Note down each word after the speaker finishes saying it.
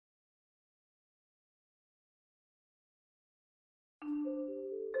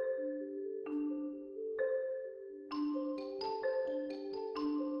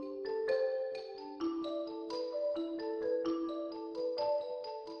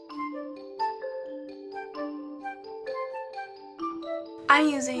I'm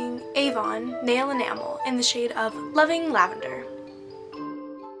using Avon Nail Enamel in the shade of Loving Lavender.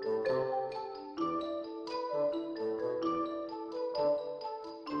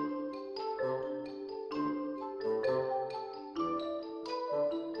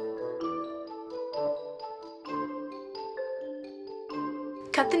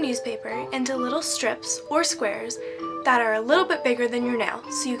 Cut the newspaper into little strips or squares that are a little bit bigger than your nail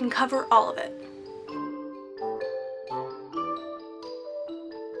so you can cover all of it.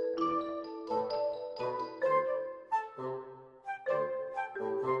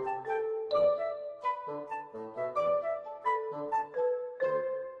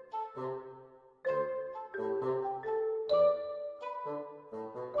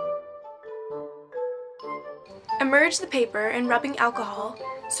 Immerse the paper in rubbing alcohol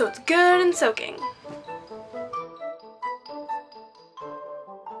so it's good and soaking.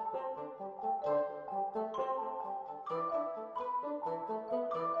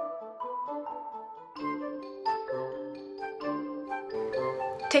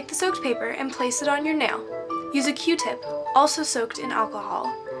 Take the soaked paper and place it on your nail. Use a Q-tip, also soaked in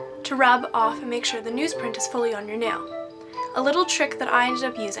alcohol, to rub off and make sure the newsprint is fully on your nail. A little trick that I ended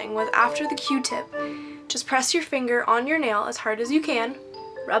up using was after the Q-tip, just press your finger on your nail as hard as you can,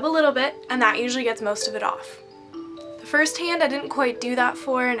 rub a little bit, and that usually gets most of it off. The first hand I didn't quite do that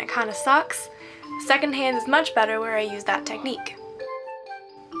for and it kind of sucks. The second hand is much better where I use that technique.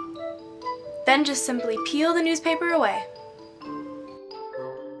 Then just simply peel the newspaper away.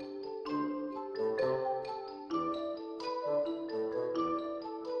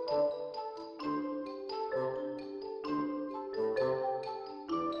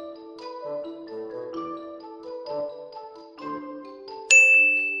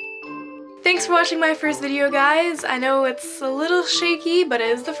 Thanks for watching my first video, guys. I know it's a little shaky, but it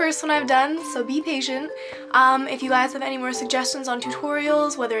is the first one I've done, so be patient. If you guys have any more suggestions on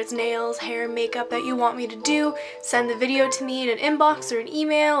tutorials, whether it's nails, hair, makeup that you want me to do, send the video to me in an inbox or an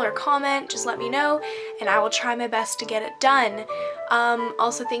email or comment, just let me know, and I will try my best to get it done.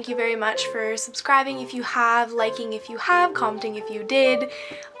 Also, thank you very much for subscribing if you have, liking if you have, commenting if you did,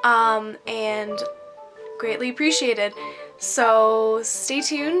 and greatly appreciated. So stay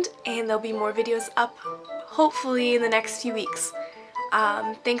tuned and there'll be more videos up hopefully in the next few weeks.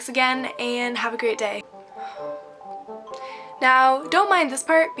 Thanks again and have a great day. Now don't mind this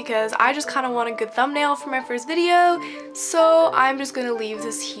part because I just kind of want a good thumbnail for my first video, so I'm just going to leave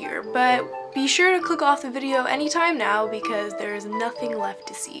this here, but be sure to click off the video anytime now because there is nothing left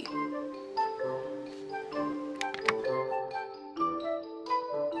to see.